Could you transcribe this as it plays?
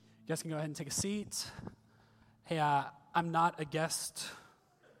guys can go ahead and take a seat. Hey, I'm not a guest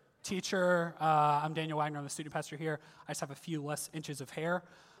teacher. I'm Daniel Wagner. I'm the student pastor here. I just have a few less inches of hair.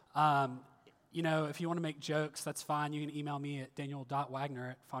 If you want to make jokes, that's fine. You can email me at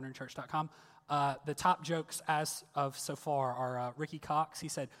daniel.wagner@founderchurch.com. The top jokes as of so far are Ricky Cox. He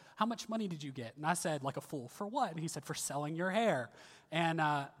said, "How much money did you get?" And I said, "Like a fool." "For what?" And he said, "For selling your hair." And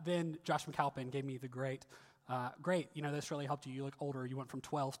then Josh McAlpin gave me the great, this really helped you. You look older. You went from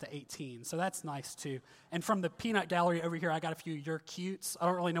 12 to 18. So that's nice, too. And from the peanut gallery over here, I got a few "you're cutes." I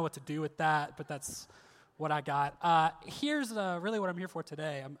don't really know what to do with that, but that's what I got. Here's really what I'm here for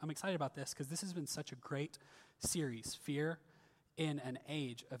today. I'm excited about this because this has been such a great series, Fear in an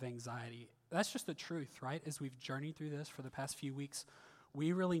Age of Anxiety. That's just the truth, right? As we've journeyed through this for the past few weeks,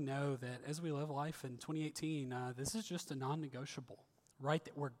 we really know that as we live life in 2018, this is just a non-negotiable, right?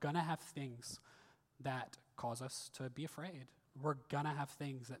 That we're going to have things that cause us to be afraid. We're going to have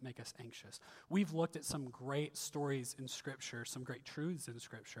things that make us anxious. We've looked at some great stories in Scripture, some great truths in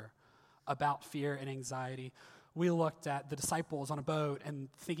Scripture about fear and anxiety. We looked at the disciples on a boat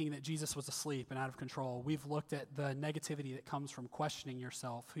and thinking that Jesus was asleep and out of control. We've looked at the negativity that comes from questioning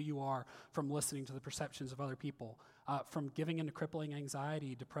yourself, who you are, from listening to the perceptions of other people, from giving into crippling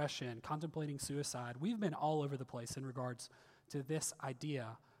anxiety, depression, contemplating suicide. We've been all over the place in regards to this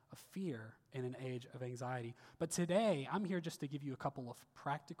idea of fear in an age of anxiety. But today, I'm here just to give you a couple of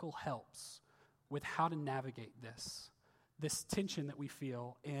practical helps with how to navigate this tension that we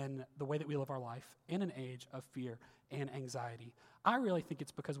feel in the way that we live our life in an age of fear and anxiety. I really think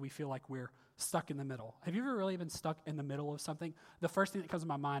it's because we feel like we're stuck in the middle. Have you ever really been stuck in the middle of something? The first thing that comes to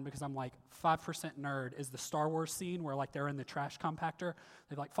my mind, because I'm like 5% nerd, is the Star Wars scene where like they're in the trash compactor.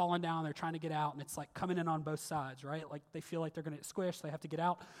 They've like fallen down, they're trying to get out, and it's like coming in on both sides, right? Like they feel like they're going to get squished, they have to get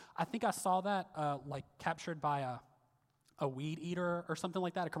out. I think I saw that captured by a weed eater or something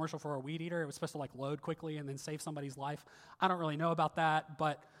like that, a commercial for a weed eater. It was supposed to like load quickly and then save somebody's life. I don't really know about that,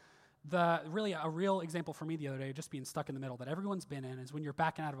 but a real example for me the other day, just being stuck in the middle that everyone's been in, is when you're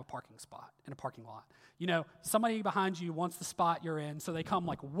backing out of a parking spot in a parking lot. You know, somebody behind you wants the spot you're in, so they come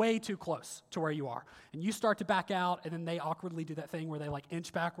like way too close to where you are. And you start to back out, and then they awkwardly do that thing where they like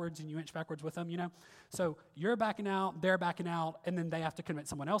inch backwards and you inch backwards with them, you know? So you're backing out, they're backing out, and then they have to convince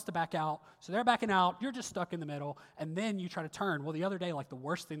someone else to back out. So they're backing out, you're just stuck in the middle, and then you try to turn. Well, the other day, like the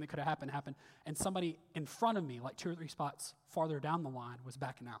worst thing that could have happened, and somebody in front of me, like 2 or 3 spots farther down the line, was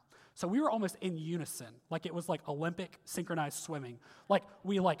backing out. So we were almost in unison, like it was like Olympic synchronized swimming. Like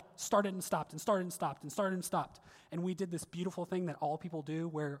we like started and stopped and started and stopped and started and stopped. And we did this beautiful thing that all people do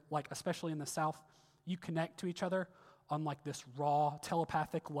where, like, especially in the South, you connect to each other on like this raw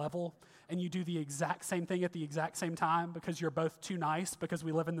telepathic level, and you do the exact same thing at the exact same time because you're both too nice because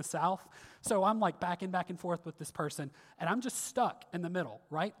we live in the South. So I'm like back and forth with this person, and I'm just stuck in the middle,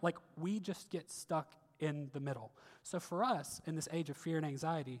 right? Like we just get stuck in the middle. So for us, in this age of fear and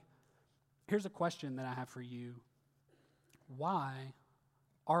anxiety, here's a question that I have for you. Why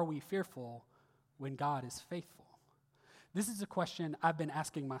are we fearful when God is faithful? This is a question I've been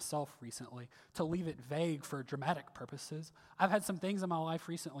asking myself recently, to leave it vague for dramatic purposes. I've had some things in my life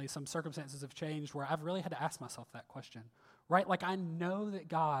recently, some circumstances have changed where I've really had to ask myself that question, right? Like I know that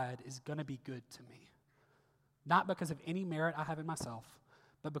God is going to be good to me, not because of any merit I have in myself,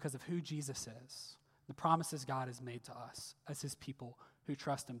 but because of who Jesus is, the promises God has made to us as his people who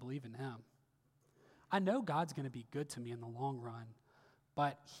trust and believe in him. I know God's going to be good to me in the long run,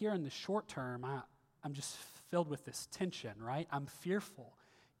 but here in the short term, I'm just filled with this tension, right? I'm fearful,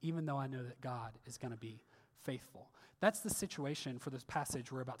 even though I know that God is going to be faithful. That's the situation for this passage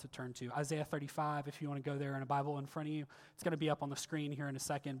we're about to turn to. Isaiah 35, if you want to go there in a Bible in front of you, it's going to be up on the screen here in a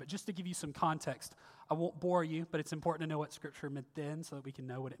second. But just to give you some context, I won't bore you, but it's important to know what Scripture meant then so that we can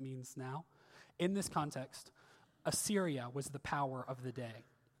know what it means now. In this context, Assyria was the power of the day.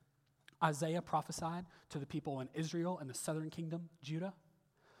 Isaiah prophesied to the people in Israel and the southern kingdom, Judah.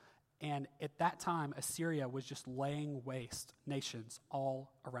 And at that time, Assyria was just laying waste nations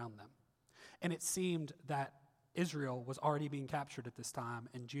all around them. And it seemed that Israel was already being captured at this time,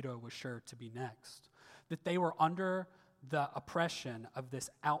 and Judah was sure to be next. That they were under the oppression of this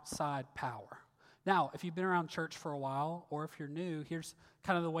outside power. Now, if you've been around church for a while, or if you're new, here's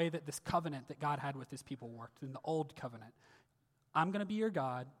kind of the way that this covenant that God had with his people worked in the old covenant. I'm going to be your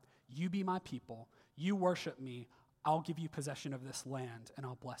God. You be my people. You worship me. I'll give you possession of this land, and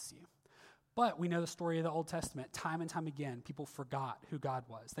I'll bless you. But we know the story of the Old Testament. Time and time again, people forgot who God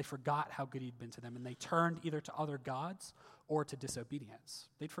was. They forgot how good he'd been to them, and they turned either to other gods or to disobedience.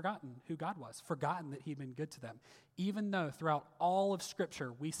 They'd forgotten who God was, forgotten that he'd been good to them. Even though throughout all of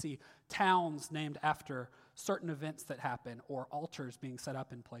Scripture, we see towns named after certain events that happen or altars being set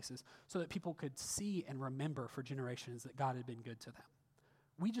up in places so that people could see and remember for generations that God had been good to them.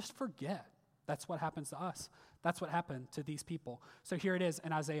 We just forget. That's what happens to us. That's what happened to these people. So here it is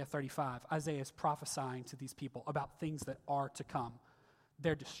in Isaiah 35. Isaiah is prophesying to these people about things that are to come.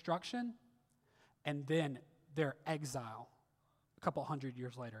 Their destruction and then their exile a couple hundred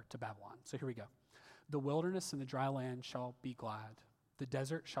years later to Babylon. So here we go. The wilderness and the dry land shall be glad. The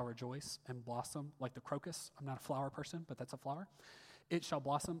desert shall rejoice and blossom like the crocus. I'm not a flower person, but that's a flower. It shall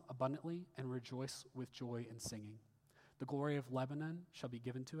blossom abundantly and rejoice with joy and singing. The glory of Lebanon shall be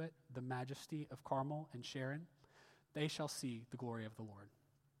given to it, the majesty of Carmel and Sharon. They shall see the glory of the Lord.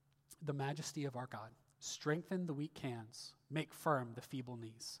 The majesty of our God. Strengthen the weak hands, make firm the feeble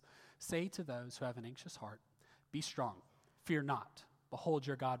knees. Say to those who have an anxious heart, be strong, fear not. Behold,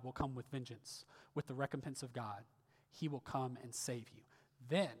 your God will come with vengeance, with the recompense of God. He will come and save you.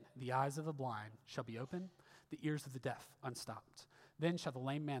 Then the eyes of the blind shall be opened, the ears of the deaf unstopped. Then shall the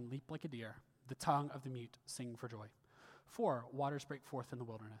lame man leap like a deer, the tongue of the mute sing for joy. For waters break forth in the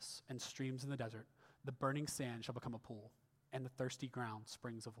wilderness, and streams in the desert. The burning sand shall become a pool, and the thirsty ground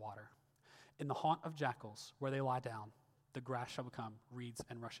springs of water. In the haunt of jackals, where they lie down, the grass shall become reeds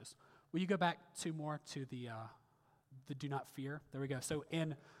and rushes. Will you go back two more to the do not fear? There we go. So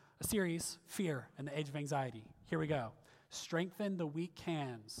in a series, Fear and the Age of Anxiety, here we go. Strengthen the weak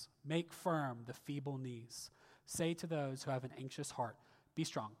hands, make firm the feeble knees. Say to those who have an anxious heart, be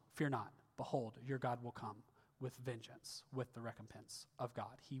strong, fear not. Behold, your God will come with vengeance, with the recompense of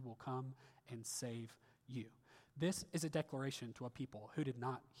God. He will come and save you. This is a declaration to a people who did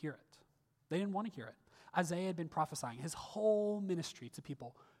not hear it. They didn't want to hear it. Isaiah had been prophesying his whole ministry to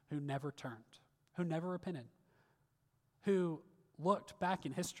people who never turned, who never repented, who looked back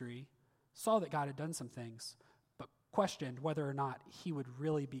in history, saw that God had done some things, but questioned whether or not he would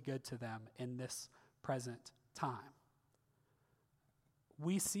really be good to them in this present time.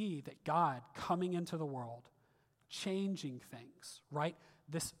 We see that God coming into the world, changing things, right?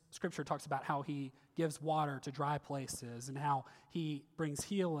 This scripture talks about how he gives water to dry places and how he brings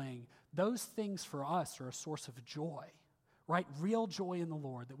healing. Those things for us are a source of joy, right? Real joy in the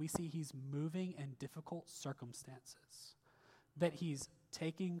Lord, that we see he's moving in difficult circumstances, that he's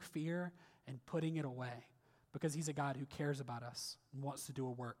taking fear and putting it away because he's a God who cares about us and wants to do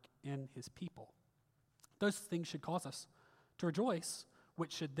a work in his people. Those things should cause us to rejoice,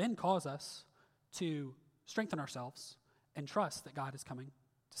 which should then cause us to strengthen ourselves and trust that God is coming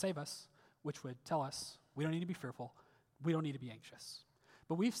to save us, which would tell us we don't need to be fearful, we don't need to be anxious.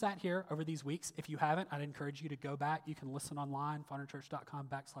 But we've sat here over these weeks. If you haven't, I'd encourage you to go back. You can listen online,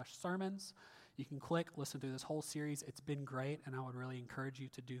 founderchurch.com/sermons. You can click, listen through this whole series. It's been great, and I would really encourage you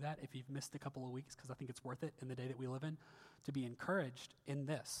to do that if you've missed a couple of weeks, because I think it's worth it in the day that we live in, to be encouraged in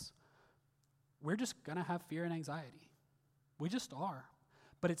this. We're just going to have fear and anxiety. We just are.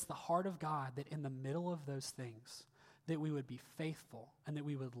 But it's the heart of God that in the middle of those things, that we would be faithful and that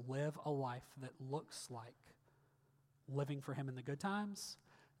we would live a life that looks like living for him in the good times,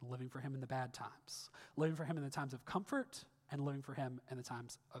 and living for him in the bad times, living for him in the times of comfort, and living for him in the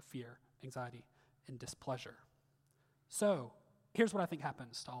times of fear, anxiety, and displeasure. So here's what I think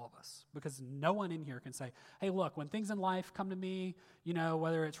happens to all of us, because no one in here can say, hey, look, when things in life come to me, you know,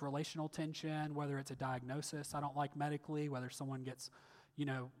 whether it's relational tension, whether it's a diagnosis I don't like medically, whether someone gets, you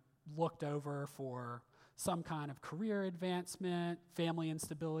know, looked over for some kind of career advancement, family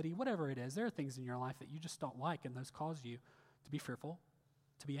instability, whatever it is, there are things in your life that you just don't like, and those cause you to be fearful,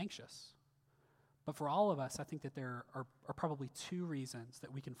 to be anxious. But for all of us, I think that there are probably two reasons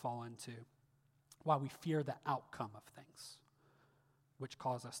that we can fall into why we fear the outcome of things, which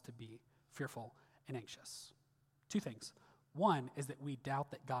cause us to be fearful and anxious. Two things. One is that we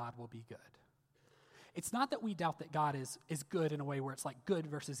doubt that God will be good. It's not that we doubt that God is good in a way where it's like good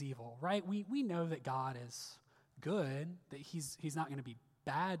versus evil, right? We know that God is good, that he's not going to be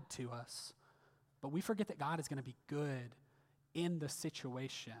bad to us, but we forget that God is going to be good in the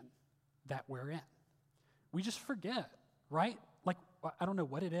situation that we're in. We just forget, right? Like, I don't know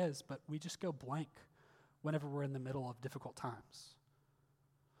what it is, but we just go blank whenever we're in the middle of difficult times.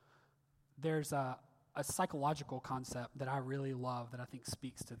 There's a psychological concept that I really love that I think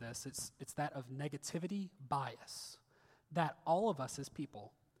speaks to this. It's that of negativity bias, that all of us as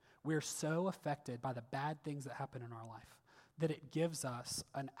people, we're so affected by the bad things that happen in our life that it gives us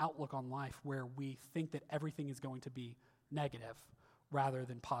an outlook on life where we think that everything is going to be negative rather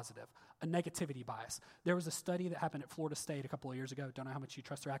than positive, a negativity bias. There was a study that happened at Florida State a couple of years ago. Don't know how much you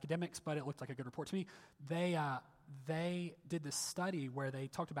trust their academics, but it looked like a good report to me. They did this study where they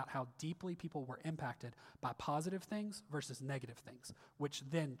talked about how deeply people were impacted by positive things versus negative things, which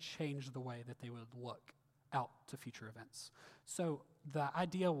then changed the way that they would look out to future events. So the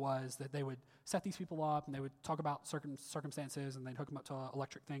idea was that they would set these people up and they would talk about circumstances and they'd hook them up to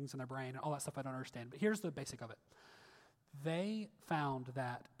electric things in their brain and all that stuff I don't understand. But here's the basic of it. They found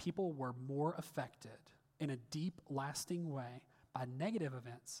that people were more affected in a deep, lasting way by negative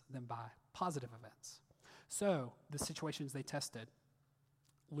events than by positive events. So the situations they tested,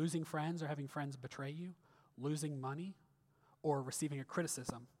 losing friends or having friends betray you, losing money, or receiving a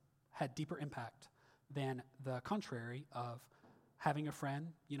criticism had deeper impact than the contrary of having a friend,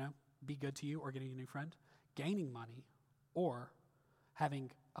 be good to you or getting a new friend, gaining money, or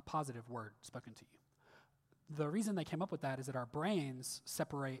having a positive word spoken to you. The reason they came up with that is that our brains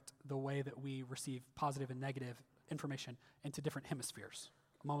separate the way that we receive positive and negative information into different hemispheres.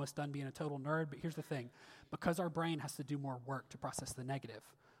 I'm almost done being a total nerd, but here's the thing. Because our brain has to do more work to process the negative,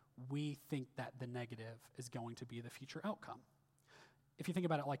 we think that the negative is going to be the future outcome. If you think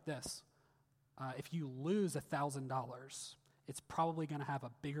about it like this, if you lose $1,000, it's probably going to have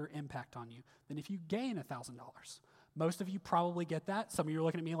a bigger impact on you than if you gain $1,000. Most of you probably get that. Some of you are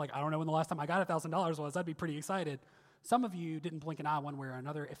looking at me like, I don't know when the last time I got $1,000 was. I'd be pretty excited. Some of you didn't blink an eye one way or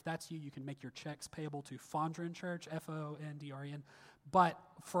another. If that's you, you can make your checks payable to Fondren Church, Fondren. But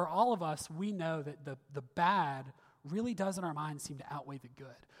for all of us, we know that the bad really does in our minds seem to outweigh the good.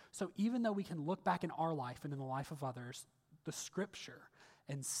 So even though we can look back in our life and in the life of others, the scripture,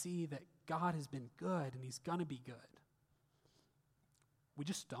 and see that God has been good and he's going to be good, we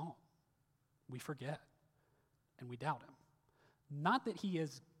just don't. We forget and we doubt him. Not that he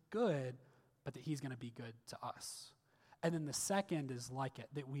is good, but that he's going to be good to us. And then the second is like it,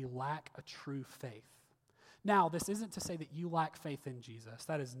 that we lack a true faith. Now, this isn't to say that you lack faith in Jesus.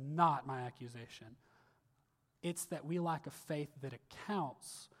 That is not my accusation. It's that we lack a faith that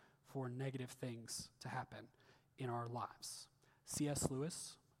accounts for negative things to happen in our lives. C.S.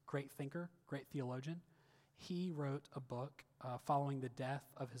 Lewis, great thinker, great theologian, he wrote a book following the death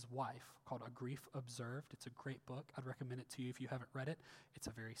of his wife called A Grief Observed. It's a great book. I'd recommend it to you if you haven't read it. It's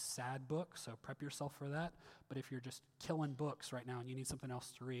a very sad book, so prep yourself for that. But if you're just killing books right now and you need something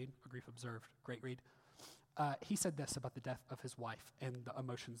else to read, A Grief Observed, great read. He said this about the death of his wife and the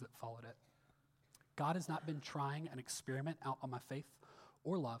emotions that followed it. God has not been trying an experiment out on my faith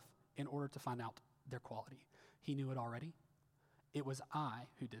or love in order to find out their quality. He knew it already. It was I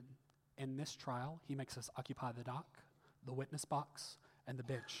who did. In this trial, he makes us occupy the dock, the witness box, and the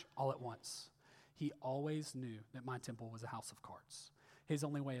bench all at once. He always knew that my temple was a house of cards. His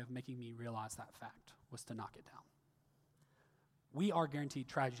only way of making me realize that fact was to knock it down. We are guaranteed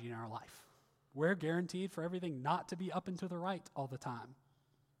tragedy in our life. We're guaranteed for everything not to be up and to the right all the time.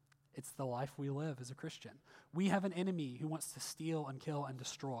 It's the life we live as a Christian. We have an enemy who wants to steal and kill and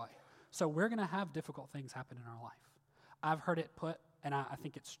destroy. So we're going to have difficult things happen in our life. I've heard it put, and I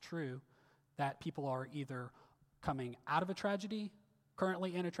think it's true, that people are either coming out of a tragedy,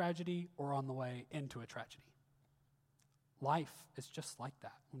 currently in a tragedy, or on the way into a tragedy. Life is just like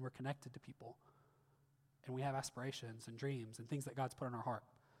that when we're connected to people and we have aspirations and dreams and things that God's put in our heart.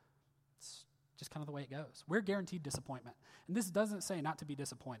 It's just kind of the way it goes. We're guaranteed disappointment. And this doesn't say not to be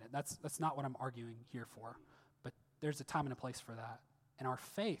disappointed. That's not what I'm arguing here for. But there's a time and a place for that. And our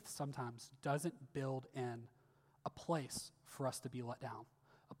faith sometimes doesn't build in a place for us to be let down,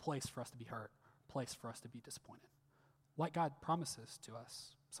 a place for us to be hurt, a place for us to be disappointed. Like God promises to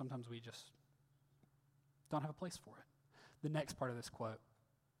us, sometimes we just don't have a place for it. The next part of this quote,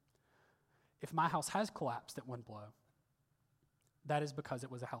 if my house has collapsed at one blow, that is because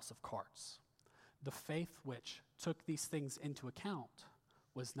it was a house of cards. The faith which took these things into account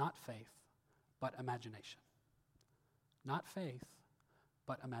was not faith, but imagination. Not faith,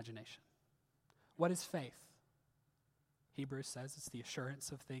 but imagination. What is faith? Hebrews says it's the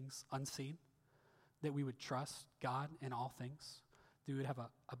assurance of things unseen, that we would trust God in all things, that we would have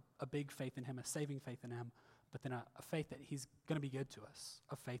a big faith in him, a saving faith in him, but then a faith that he's going to be good to us,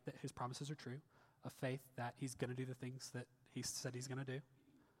 a faith that his promises are true, a faith that he's going to do the things that he said he's going to do.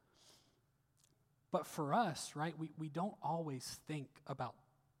 But for us, right, we don't always think about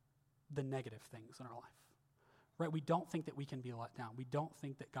the negative things in our life, right? We don't think that we can be let down. We don't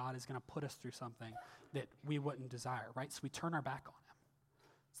think that God is going to put us through something that we wouldn't desire, right? So we turn our back on him.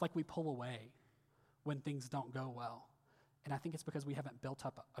 It's like we pull away when things don't go well. And I think it's because we haven't built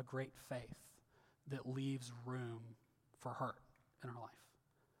up a great faith that leaves room for hurt in our life.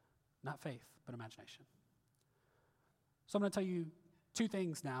 Not faith, but imagination. So I'm going to tell you two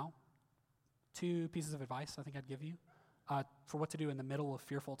things now, two pieces of advice I think I'd give you for what to do in the middle of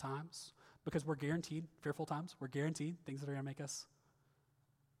fearful times, because we're guaranteed fearful times. We're guaranteed things that are going to make us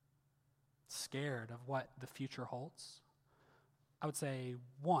scared of what the future holds. I would say,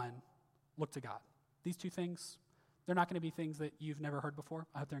 one, look to God. These two things, they're not going to be things that you've never heard before.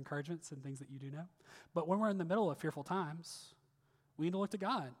 I hope they're encouragements and things that you do know. But when we're in the middle of fearful times, we need to look to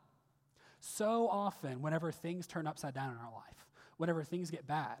God. So often, whenever things turn upside down in our life, whenever things get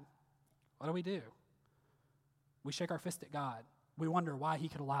bad, what do? We shake our fist at God. We wonder why he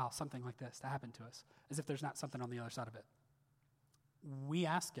could allow something like this to happen to us, as if there's not something on the other side of it. We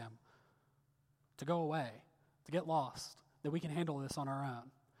ask him to go away, to get lost, that we can handle this on our own.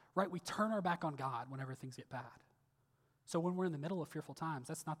 Right? We turn our back on God whenever things get bad. So when we're in the middle of fearful times,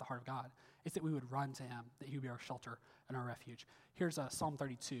 that's not the heart of God. It's that we would run to him, that he would be our shelter and our refuge. Here's Psalm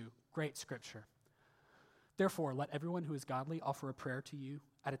 32, great scripture. Therefore, let everyone who is godly offer a prayer to you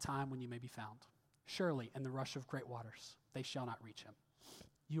at a time when you may be found. Surely, in the rush of great waters, they shall not reach him.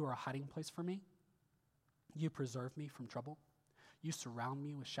 You are a hiding place for me. You preserve me from trouble. You surround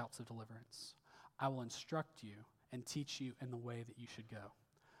me with shouts of deliverance. I will instruct you and teach you in the way that you should go.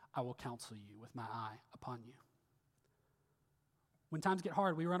 I will counsel you with my eye upon you. When times get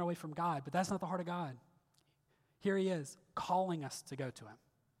hard, we run away from God, but that's not the heart of God. Here he is, calling us to go to him.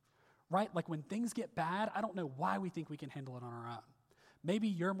 Right? Like when things get bad, I don't know why we think we can handle it on our own. Maybe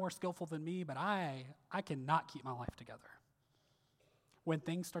you're more skillful than me, but I cannot keep my life together. When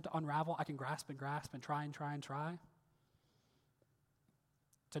things start to unravel, I can grasp and try.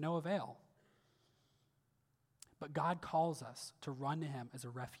 To no avail. But God calls us to run to him as a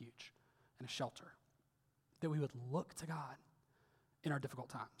refuge and a shelter. That we would look to God in our difficult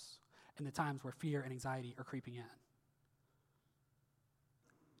times, in the times where fear and anxiety are creeping in.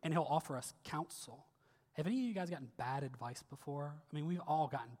 And he'll offer us counsel. Have any of you guys gotten bad advice before? I mean, we've all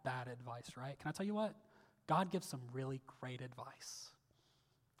gotten bad advice, right? Can I tell you what? God gives some really great advice.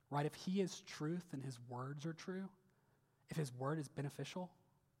 Right? If he is truth and his words are true, if his word is beneficial,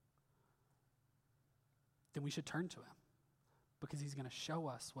 then we should turn to him because he's going to show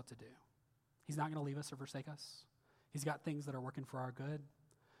us what to do. He's not going to leave us or forsake us. He's got things that are working for our good,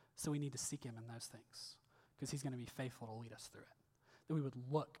 so we need to seek him in those things because he's going to be faithful to lead us through it. That we would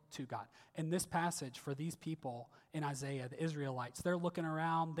look to God. In this passage, for these people in Isaiah, the Israelites, they're looking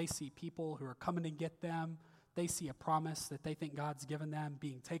around. They see people who are coming to get them. They see a promise that they think God's given them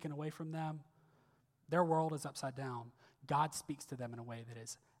being taken away from them. Their world is upside down. God speaks to them in a way that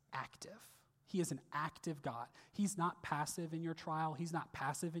is active. He is an active God. He's not passive in your trial. He's not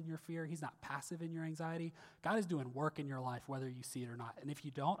passive in your fear. He's not passive in your anxiety. God is doing work in your life, whether you see it or not. And if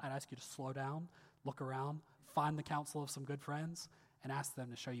you don't, I'd ask you to slow down, look around, find the counsel of some good friends, and ask them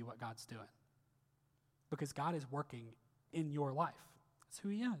to show you what God's doing. Because God is working in your life. That's who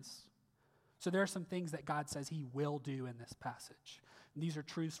he is. So there are some things that God says he will do in this passage. And these are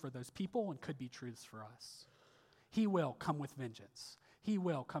truths for those people and could be truths for us. He will come with vengeance. He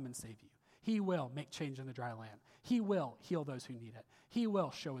will come and save you. He will make change in the dry land. He will heal those who need it. He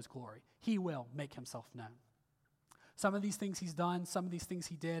will show his glory. He will make himself known. Some of these things he's done, some of these things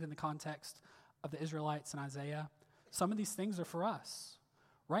he did in the context of the Israelites and Isaiah, some of these things are for us,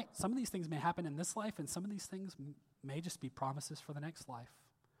 right? Some of these things may happen in this life, and some of these things may just be promises for the next life,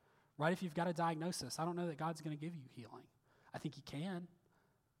 right? If you've got a diagnosis, I don't know that God's going to give you healing. I think he can,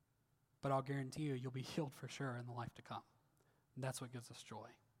 but I'll guarantee you, you'll be healed for sure in the life to come. And that's what gives us joy.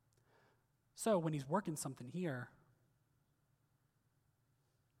 So when he's working something here,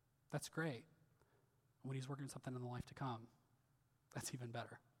 that's great. When he's working something in the life to come, that's even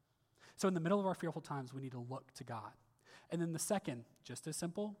better. So in the middle of our fearful times, we need to look to God. And then the second, just as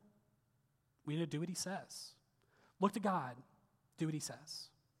simple, we need to do what he says. Look to God, do what he says.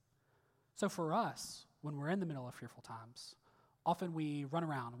 So for us, when we're in the middle of fearful times, often we run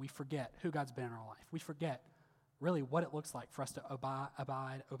around and we forget who God's been in our life. We forget really what it looks like for us to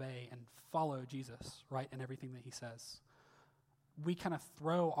abide, obey, and follow Jesus, right, in everything that he says. We kind of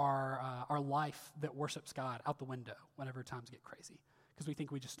throw our life that worships God out the window whenever times get crazy because we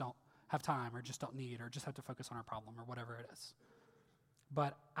think we just don't have time or just don't need or just have to focus on our problem or whatever it is.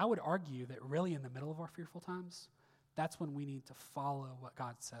 But I would argue that really in the middle of our fearful times, that's when we need to follow what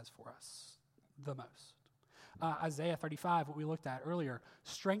God says for us the most. Isaiah 35, what we looked at earlier,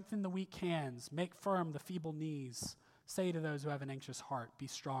 strengthen the weak hands, make firm the feeble knees. Say to those who have an anxious heart, be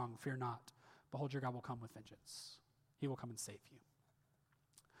strong, fear not. Behold, your God will come with vengeance. He will come and save you.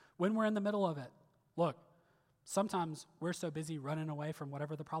 When we're in the middle of it, look, sometimes we're so busy running away from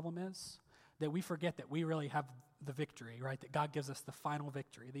whatever the problem is that we forget that we really have the victory, right? That God gives us the final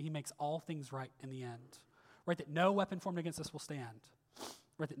victory, that he makes all things right in the end, right? That no weapon formed against us will stand,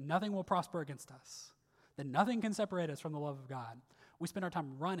 right? That nothing will prosper against us, that nothing can separate us from the love of God. We spend our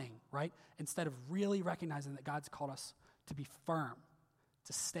time running, right? Instead of really recognizing that God's called us to be firm,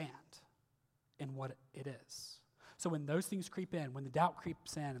 to stand in what it is. So when those things creep in, when the doubt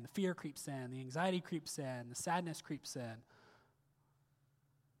creeps in, and the fear creeps in, the anxiety creeps in, the sadness creeps in,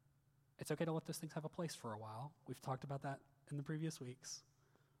 it's okay to let those things have a place for a while. We've talked about that in the previous weeks.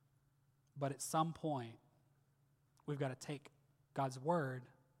 But at some point, we've got to take God's word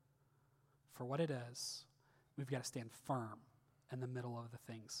for what it is. We've got to stand firm in the middle of the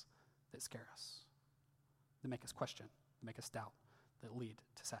things that scare us, that make us question, that make us doubt, that lead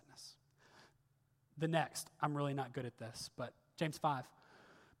to sadness. The next, I'm really not good at this, but James 5,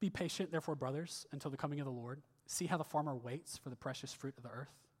 be patient, therefore, brothers, until the coming of the Lord. See how the farmer waits for the precious fruit of the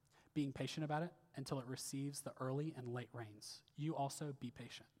earth, being patient about it until it receives the early and late rains. You also be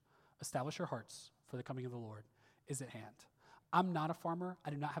patient. Establish your hearts, for the coming of the Lord is at hand. I'm not a farmer.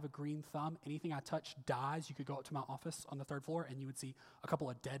 I do not have a green thumb. Anything I touch dies. You could go up to my office on the 3rd floor and you would see a couple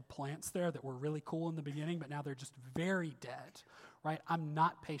of dead plants there that were really cool in the beginning, but now they're just very dead, right? I'm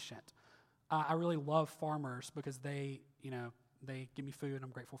not patient. I really love farmers because they give me food.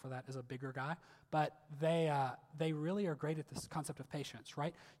 I'm grateful for that as a bigger guy. But they really are great at this concept of patience,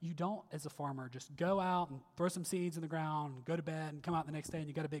 right? You don't, as a farmer, just go out and throw some seeds in the ground, and go to bed, and come out the next day and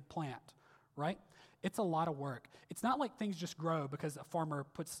you got a big plant, right? It's a lot of work. It's not like things just grow because a farmer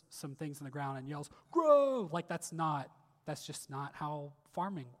puts some things in the ground and yells, grow! Like that's just not how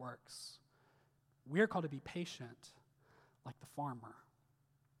farming works. We're called to be patient like the farmer.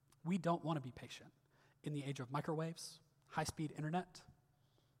 We don't want to be patient in the age of microwaves, high-speed internet,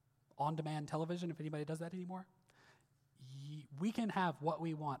 on-demand television, if anybody does that anymore. We can have what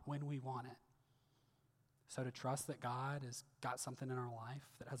we want when we want it. So to trust that God has got something in our life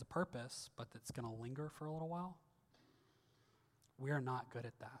that has a purpose, but that's going to linger for a little while, we're not good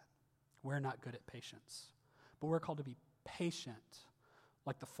at that. We're not good at patience. But we're called to be patient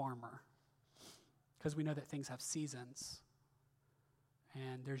like the farmer because we know that things have seasons,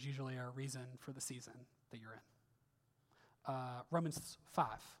 and there's usually a reason for the season that you're in. Romans 5.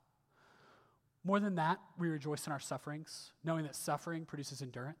 More than that, we rejoice in our sufferings, knowing that suffering produces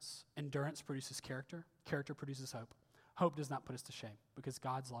endurance. Endurance produces character. Character produces hope. Hope does not put us to shame because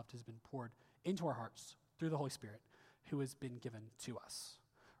God's love has been poured into our hearts through the Holy Spirit who has been given to us.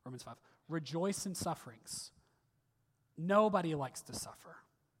 Romans 5. Rejoice in sufferings. Nobody likes to suffer.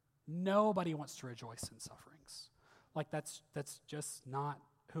 Nobody wants to rejoice in sufferings. Like that's just not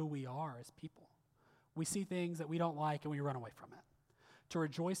who we are as people. We see things that we don't like and we run away from it. To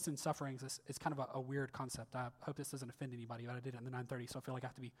rejoice in sufferings is kind of a weird concept. I hope this doesn't offend anybody, but I did it in the 9:30, so I feel like I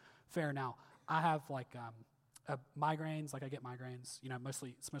have to be fair now. I have migraines, like I get migraines.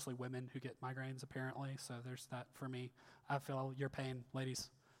 It's mostly women who get migraines apparently, so there's that for me. I feel your pain, ladies.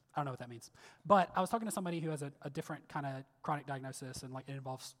 I don't know what that means. But I was talking to somebody who has a different kind of chronic diagnosis, and it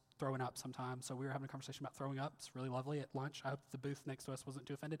involves throwing up sometimes. So we were having a conversation about throwing up. It's really lovely at lunch. I hope the booth next to us wasn't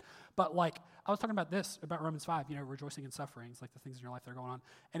too offended. But I was talking about Romans 5, rejoicing in sufferings, like the things in your life that are going on.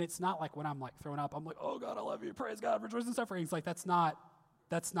 And it's not like when I'm throwing up, I'm like, oh God, I love you, praise God, rejoice in sufferings. Like that's not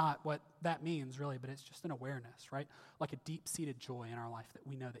what that means really, but it's just an awareness, right? Like a deep-seated joy in our life that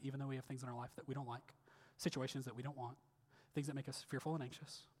we know that even though we have things in our life that we don't like, situations that we don't want, things that make us fearful and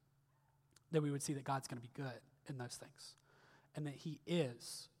anxious, that we would see that God's going to be good in those things. And that he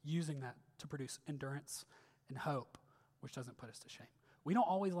is using that to produce endurance and hope, which doesn't put us to shame. We don't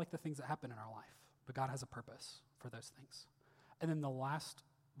always like the things that happen in our life, but God has a purpose for those things. And then the last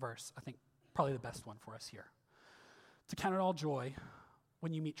verse, I think probably the best one for us here. To count it all joy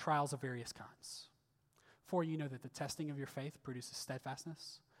when you meet trials of various kinds. For you know that the testing of your faith produces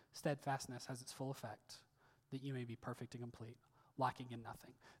steadfastness. Steadfastness has its full effect, that you may be perfect and complete, lacking in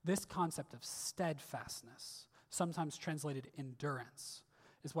nothing. This concept of steadfastness, sometimes translated endurance,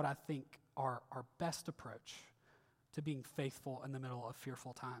 is what I think our best approach to being faithful in the middle of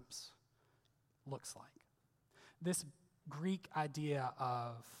fearful times looks like. This Greek idea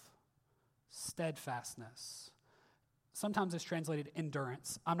of steadfastness sometimes is translated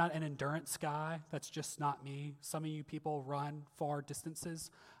endurance. I'm not an endurance guy. That's just not me. Some of you people run far distances.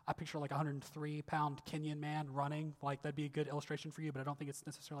 I picture a 103-pound Kenyan man running. That'd be a good illustration for you, but I don't think it's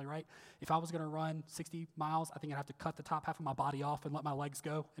necessarily right. If I was going to run 60 miles, I think I'd have to cut the top half of my body off and let my legs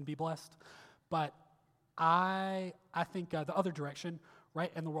go and be blessed. But I think the other direction,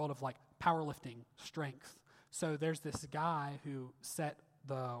 right, in the world of powerlifting, strength. So there's this guy who set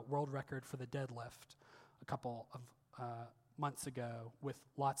the world record for the deadlift a couple of months ago with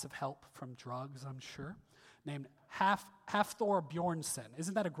lots of help from drugs, I'm sure, named Hafthor Bjornsson.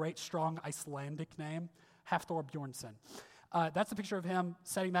 Isn't that a great, strong Icelandic name? Hafthor Bjornsson. That's a picture of him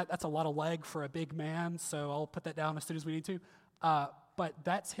setting that. That's a lot of leg for a big man, so I'll put that down as soon as we need to. But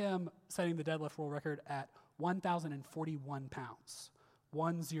that's him setting the deadlift world record at 1,041 pounds,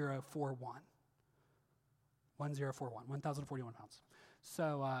 1041. 1,041 pounds.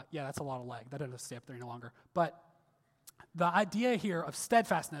 So, that's a lot of leg. That doesn't stay up there any longer. But the idea here of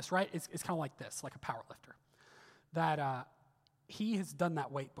steadfastness, right, is kind of like this, like a power lifter. That he has done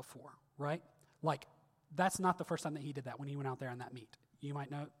that weight before, right? Like, that's not the first time that he did that when he went out there in that meet. You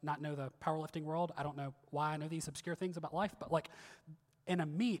might not know the powerlifting world. I don't know why I know these obscure things about life, but like in a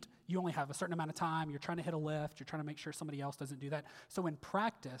meet, you only have a certain amount of time. You're trying to hit a lift. You're trying to make sure somebody else doesn't do that. So in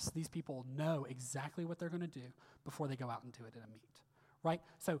practice, these people know exactly what they're going to do before they go out and do it in a meet, right?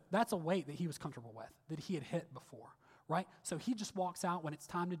 So that's a weight that he was comfortable with, that he had hit before, right? So he just walks out when it's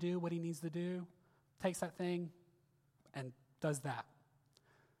time to do what he needs to do, takes that thing, and does that.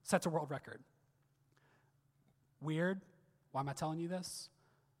 Sets a world record. Weird. Why am I telling you this?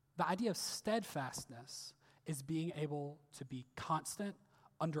 The idea of steadfastness is being able to be constant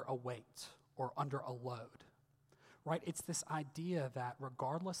under a weight or under a load, right? It's this idea that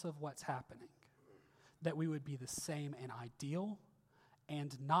regardless of what's happening, that we would be the same in ideal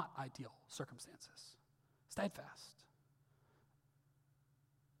and not ideal circumstances. Steadfast.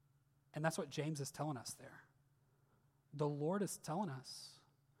 And that's what James is telling us there. The Lord is telling us,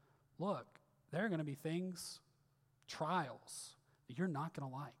 look, there are going to be things, trials, that you're not going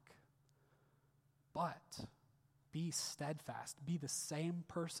to like. But be steadfast. Be the same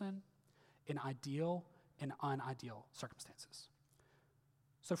person in ideal and unideal circumstances.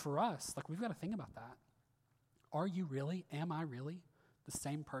 So for us, like, we've got to think about that. Am I really the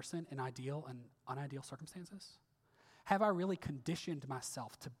same person in ideal and unideal circumstances? Have I really conditioned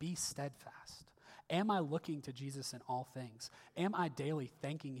myself to be steadfast? Am I looking to Jesus in all things? Am I daily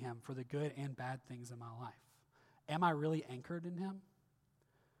thanking him for the good and bad things in my life? Am I really anchored in him?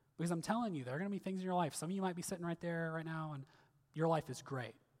 Because I'm telling you, there are going to be things in your life. Some of you might be sitting right there right now, and your life is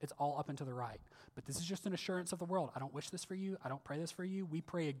great. It's all up and to the right. But this is just an assurance of the world. I don't wish this for you. I don't pray this for you. We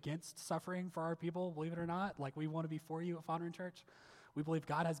pray against suffering for our people, believe it or not. Like, we want to be for you at Fondren Church. We believe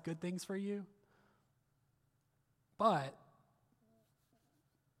God has good things for you. But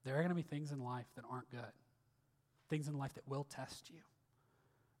there are going to be things in life that aren't good. Things in life that will test you.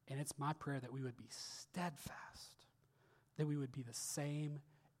 And it's my prayer that we would be steadfast, that we would be the same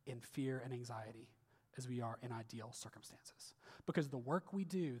in fear and anxiety as we are in ideal circumstances. Because the work we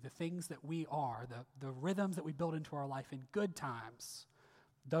do, the things that we are, the rhythms that we build into our life in good times,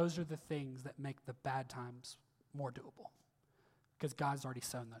 those are the things that make the bad times more doable. Because God's already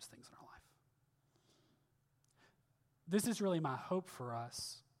sown those things in our life. This is really my hope for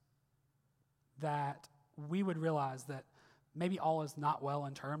us, that we would realize that maybe all is not well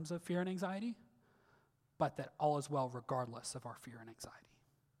in terms of fear and anxiety, but that all is well regardless of our fear and anxiety.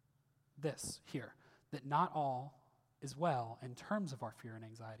 This here, that not all is well in terms of our fear and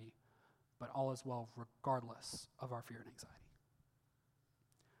anxiety, but all is well regardless of our fear and anxiety.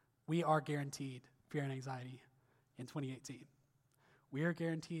 We are guaranteed fear and anxiety in 2018. We are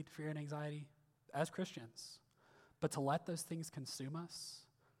guaranteed fear and anxiety as Christians. But to let those things consume us,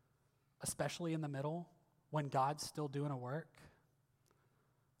 especially in the middle, when God's still doing a work,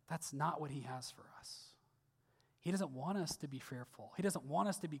 that's not what he has for us. He doesn't want us to be fearful. He doesn't want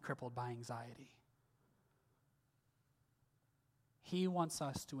us to be crippled by anxiety. He wants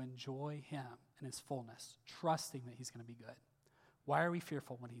us to enjoy him in his fullness, trusting that he's going to be good. Why are we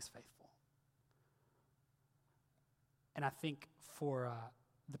fearful when he's faithful? And I think for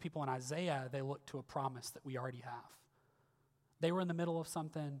the people in Isaiah, they look to a promise that we already have. They were in the middle of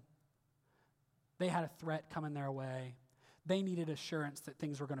something. They had a threat coming their way. They needed assurance that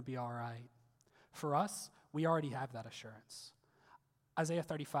things were going to be all right. For us, we already have that assurance. Isaiah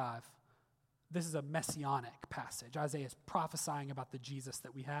 35, this is a messianic passage. Isaiah is prophesying about the Jesus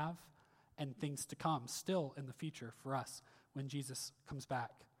that we have and things to come still in the future for us when Jesus comes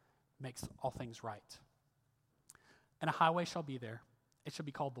back, makes all things right. And a highway shall be there. It shall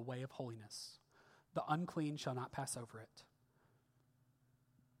be called the way of holiness. The unclean shall not pass over it.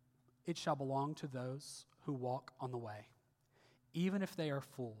 It shall belong to those who walk on the way. Even if they are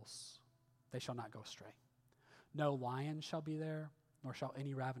fools, they shall not go astray. No lion shall be there, nor shall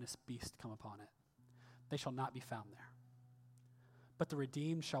any ravenous beast come upon it. They shall not be found there. But the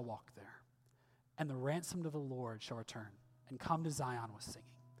redeemed shall walk there, and the ransomed of the Lord shall return, and come to Zion with singing.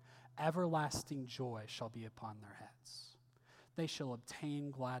 Everlasting joy shall be upon their heads. They shall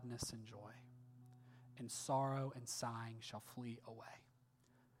obtain gladness and joy, and sorrow and sighing shall flee away.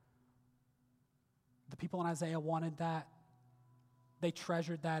 The people in Isaiah wanted that. They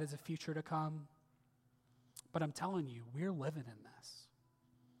treasured that as a future to come. But I'm telling you, we're living in this.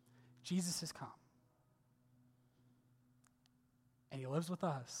 Jesus has come. And he lives with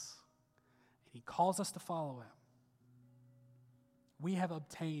us. And he calls us to follow him. We have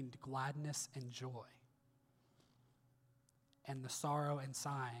obtained gladness and joy. and the sorrow and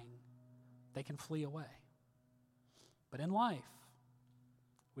sighing, they can flee away. But in life,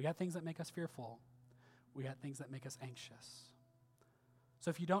 we got things that make us fearful. We got things that make us anxious. So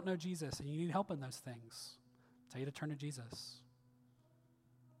if you don't know Jesus and you need help in those things, I tell you to turn to Jesus.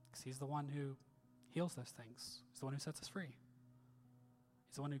 Because he's the one who heals those things. He's the one who sets us free.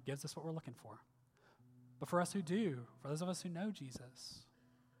 He's the one who gives us what we're looking for. But for us who do, for those of us who know Jesus,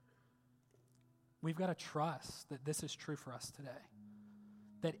 we've got to trust that this is true for us today.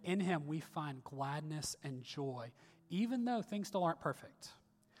 That in him we find gladness and joy, even though things still aren't perfect.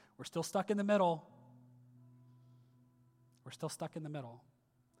 We're still stuck in the middle. We're still stuck in the middle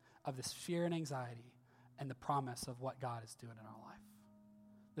of this fear and anxiety and the promise of what God is doing in our life.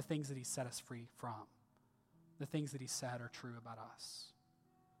 The things that he set us free from. The things that he said are true about us.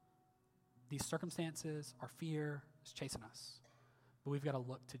 These circumstances, our fear is chasing us. But we've got to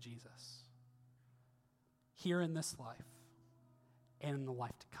look to Jesus. Here in this life and in the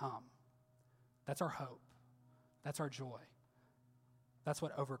life to come. That's our hope. That's our joy. That's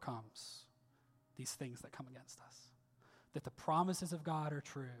what overcomes these things that come against us. That the promises of God are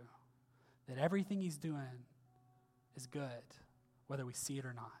true. That everything he's doing is good, whether we see it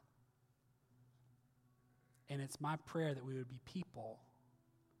or not. And it's my prayer that we would be people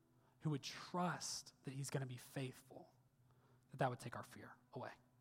who would trust that he's going to be faithful, that would take our fear away.